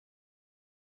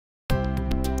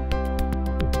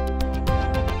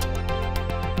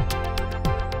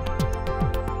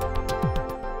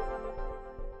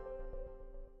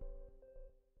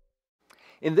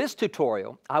In this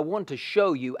tutorial, I want to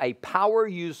show you a power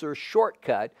user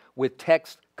shortcut with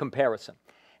text comparison.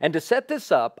 And to set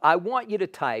this up, I want you to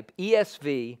type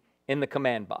ESV in the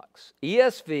command box.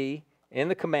 ESV in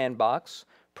the command box,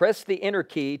 press the Enter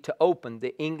key to open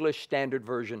the English Standard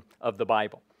Version of the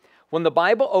Bible. When the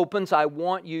Bible opens, I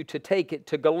want you to take it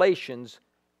to Galatians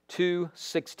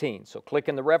 2:16. So click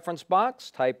in the reference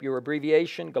box, type your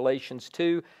abbreviation, Galatians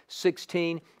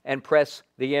 2:16, and press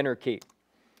the Enter key.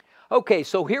 Okay,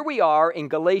 so here we are in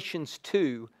Galatians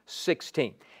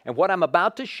 2:16. And what I'm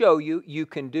about to show you, you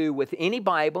can do with any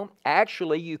Bible.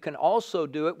 Actually, you can also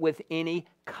do it with any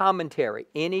commentary,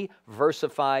 any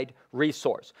versified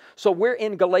resource. So we're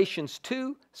in Galatians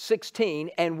 2:16,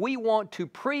 and we want to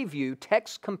preview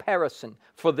text comparison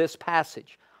for this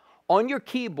passage. On your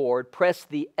keyboard, press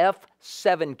the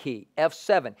F7 key,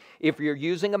 F7. If you're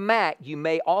using a Mac, you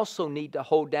may also need to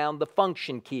hold down the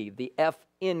function key, the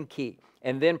FN key,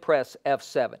 and then press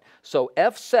F7. So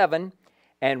F7,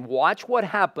 and watch what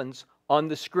happens on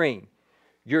the screen.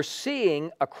 You're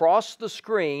seeing across the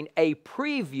screen a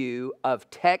preview of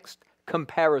text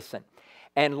comparison.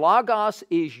 And Logos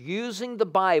is using the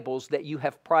Bibles that you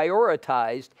have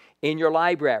prioritized in your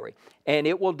library. And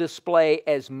it will display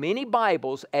as many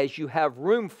Bibles as you have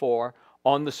room for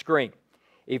on the screen.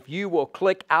 If you will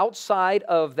click outside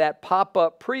of that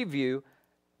pop-up preview,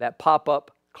 that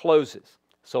pop-up closes.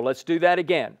 So let's do that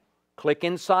again. Click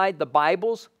inside the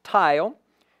Bible's tile.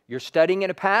 You're studying in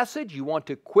a passage, you want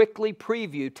to quickly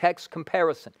preview text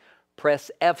comparison.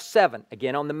 Press F7.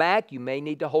 Again, on the Mac, you may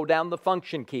need to hold down the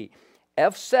function key.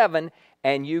 F7,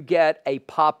 and you get a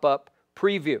pop-up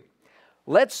preview.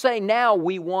 Let's say now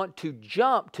we want to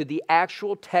jump to the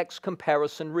actual text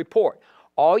comparison report.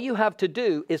 All you have to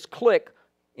do is click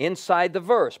inside the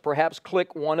verse. Perhaps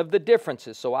click one of the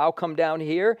differences. So I'll come down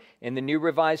here in the New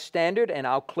Revised Standard, and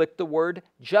I'll click the word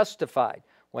justified.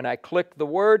 When I click the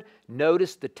word,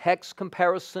 notice the text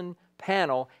comparison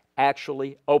panel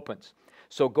actually opens.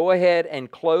 So go ahead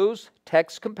and close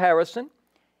text comparison,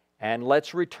 and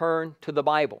let's return to the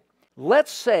Bible.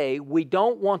 Let's say we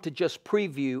don't want to just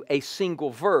preview a single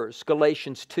verse,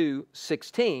 Galatians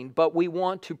 2:16, but we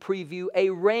want to preview a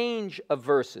range of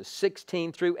verses,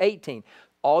 16 through 18.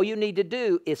 All you need to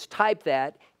do is type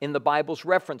that in the Bible's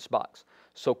reference box.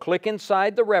 So click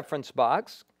inside the reference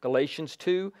box, Galatians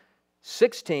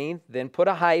 2:16, then put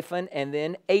a hyphen, and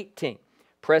then 18.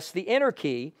 Press the Enter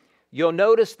key. You'll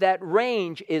notice that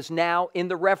range is now in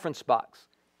the reference box.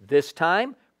 This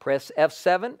time, press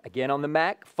F7, again on the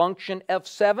Mac, function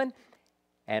F7,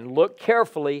 and look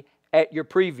carefully at your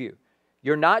preview.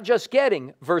 You're not just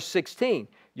getting verse 16,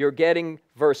 you're getting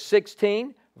verse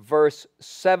 16, verse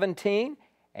 17,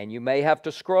 and you may have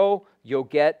to scroll, you'll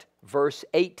get verse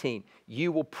 18.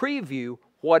 You will preview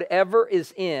whatever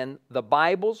is in the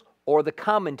Bible's or the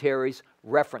commentary's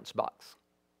reference box.